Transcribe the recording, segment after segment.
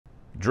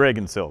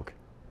Dragon Silk,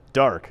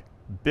 dark,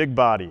 big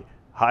body,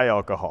 high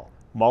alcohol,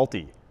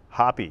 malty,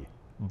 hoppy,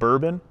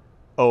 bourbon,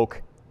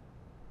 oak,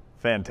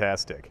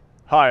 fantastic.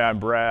 Hi, I'm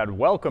Brad.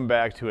 Welcome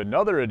back to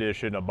another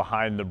edition of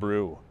Behind the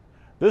Brew.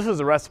 This is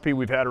a recipe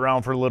we've had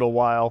around for a little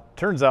while.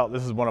 Turns out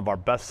this is one of our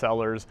best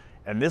sellers,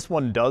 and this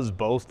one does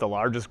boast the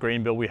largest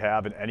grain bill we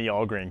have in any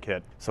all grain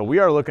kit. So we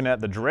are looking at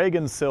the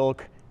Dragon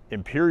Silk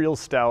Imperial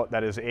Stout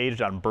that is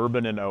aged on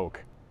bourbon and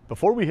oak.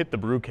 Before we hit the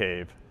brew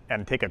cave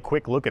and take a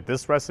quick look at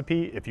this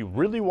recipe, if you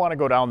really want to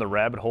go down the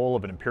rabbit hole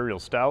of an Imperial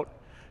Stout,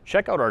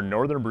 check out our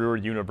Northern Brewer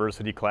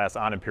University class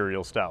on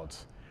Imperial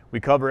Stouts. We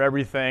cover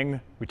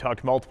everything. We talk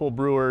to multiple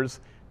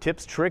brewers,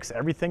 tips, tricks,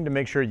 everything to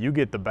make sure you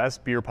get the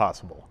best beer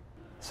possible.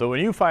 So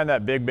when you find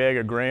that big bag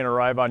of grain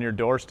arrive on your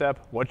doorstep,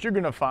 what you're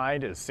gonna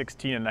find is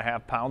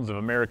 16.5 pounds of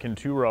American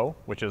two-row,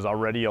 which is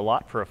already a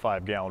lot for a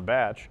 5-gallon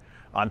batch.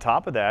 On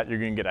top of that, you're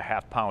gonna get a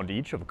half pound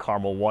each of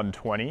Caramel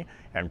 120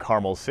 and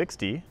Caramel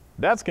 60.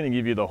 That's gonna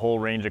give you the whole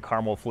range of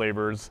caramel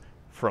flavors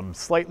from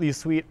slightly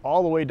sweet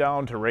all the way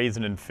down to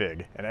raisin and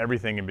fig and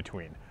everything in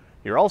between.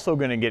 You're also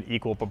gonna get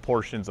equal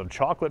proportions of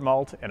chocolate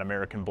malt and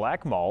American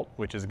black malt,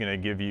 which is gonna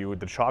give you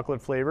the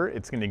chocolate flavor,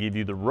 it's gonna give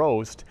you the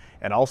roast,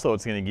 and also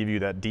it's gonna give you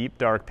that deep,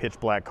 dark, pitch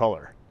black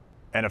color.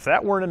 And if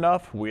that weren't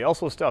enough, we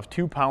also stuffed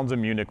 2 pounds of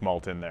Munich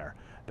malt in there.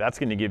 That's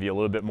gonna give you a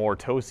little bit more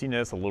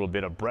toastiness, a little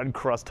bit of bread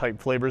crust type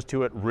flavors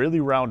to it,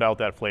 really round out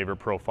that flavor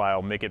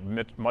profile, make it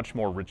much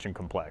more rich and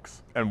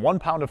complex. And 1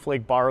 pound of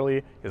flake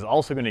barley is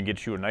also gonna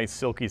get you a nice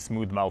silky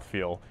smooth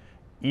mouthfeel,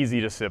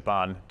 easy to sip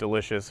on,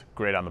 delicious,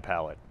 great on the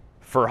palate.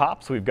 For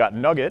hops, we've got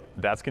Nugget.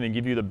 That's gonna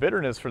give you the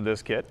bitterness for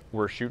this kit.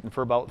 We're shooting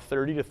for about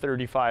 30 to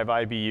 35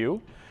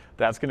 IBU.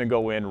 That's gonna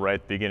go in right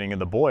at the beginning of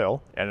the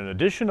boil. And an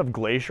addition of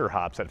glacier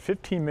hops at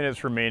 15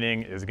 minutes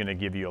remaining is gonna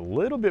give you a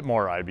little bit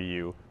more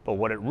IBU, but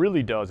what it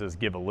really does is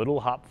give a little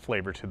hop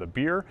flavor to the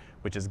beer,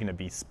 which is gonna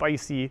be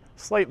spicy,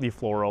 slightly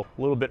floral,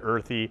 a little bit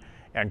earthy,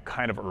 and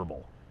kind of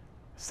herbal.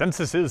 Since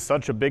this is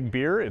such a big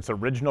beer, its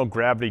original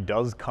gravity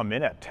does come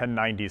in at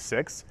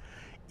 1096.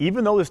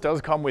 Even though this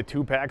does come with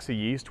 2 packs of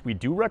yeast, we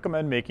do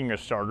recommend making a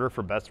starter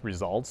for best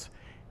results.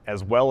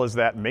 As well as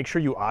that, make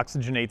sure you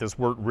oxygenate this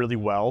wort really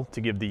well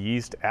to give the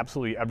yeast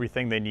absolutely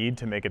everything they need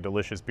to make a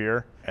delicious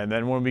beer. And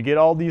then when we get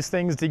all these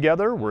things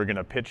together, we're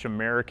gonna pitch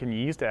American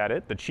yeast at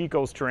it, the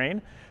Chico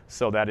strain.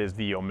 So that is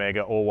the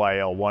Omega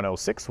OYL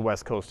 106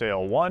 West Coast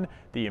Ale 1,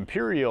 the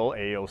Imperial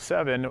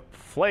A07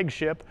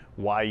 flagship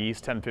Y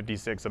Yeast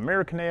 1056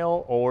 American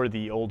Ale, or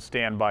the old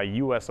standby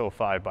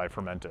US05 by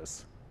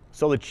Fermentus.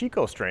 So the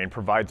Chico strain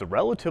provides a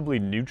relatively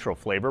neutral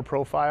flavor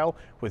profile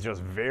with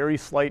just very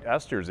slight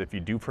esters if you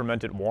do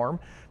ferment it warm,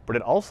 but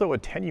it also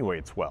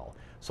attenuates well.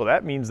 So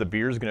that means the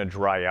beer is going to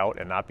dry out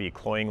and not be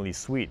cloyingly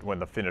sweet when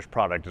the finished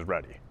product is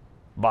ready.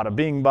 Bada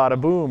bing, bada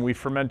boom, we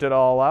ferment it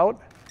all out.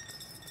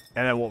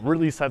 And then what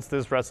really sets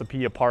this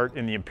recipe apart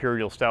in the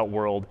Imperial Stout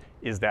world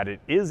is that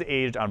it is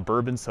aged on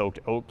bourbon-soaked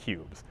oak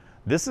cubes.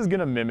 This is going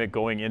to mimic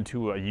going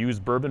into a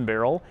used bourbon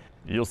barrel.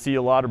 You'll see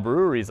a lot of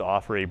breweries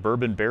offer a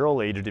bourbon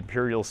barrel aged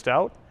Imperial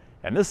Stout,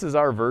 and this is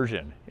our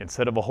version.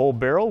 Instead of a whole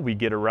barrel, we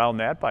get around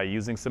that by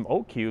using some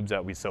oak cubes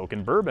that we soak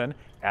in bourbon,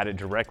 add it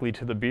directly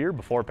to the beer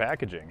before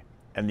packaging.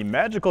 And the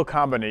magical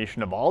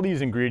combination of all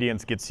these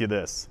ingredients gets you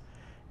this.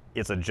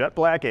 It's a jet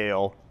black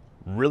ale,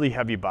 really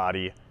heavy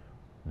body,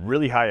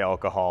 really high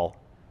alcohol,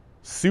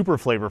 super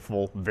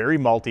flavorful, very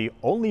malty,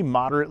 only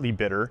moderately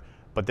bitter,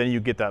 but then you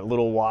get that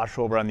little wash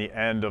over on the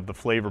end of the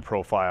flavor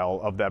profile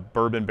of that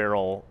bourbon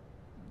barrel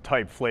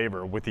type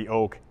flavor with the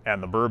oak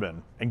and the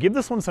bourbon. And give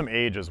this one some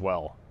age as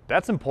well.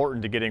 That's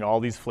important to getting all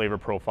these flavor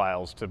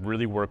profiles to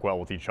really work well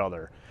with each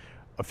other.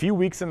 A few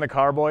weeks in the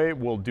carboy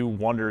will do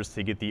wonders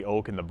to get the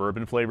oak and the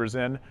bourbon flavors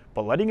in,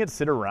 but letting it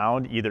sit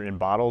around either in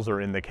bottles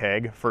or in the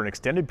keg for an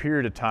extended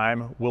period of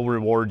time will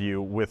reward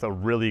you with a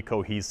really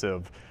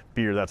cohesive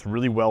beer that's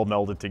really well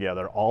melded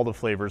together. All the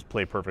flavors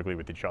play perfectly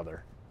with each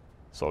other.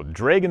 So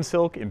Dragon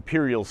Silk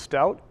Imperial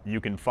Stout,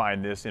 you can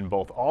find this in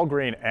both all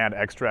grain and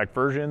extract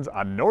versions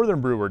on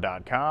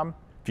northernbrewer.com.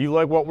 If you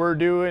like what we're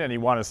doing and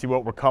you want to see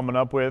what we're coming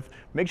up with,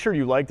 make sure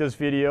you like this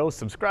video,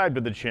 subscribe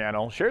to the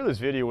channel, share this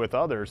video with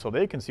others so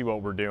they can see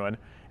what we're doing,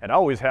 and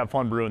always have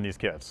fun brewing these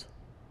kits.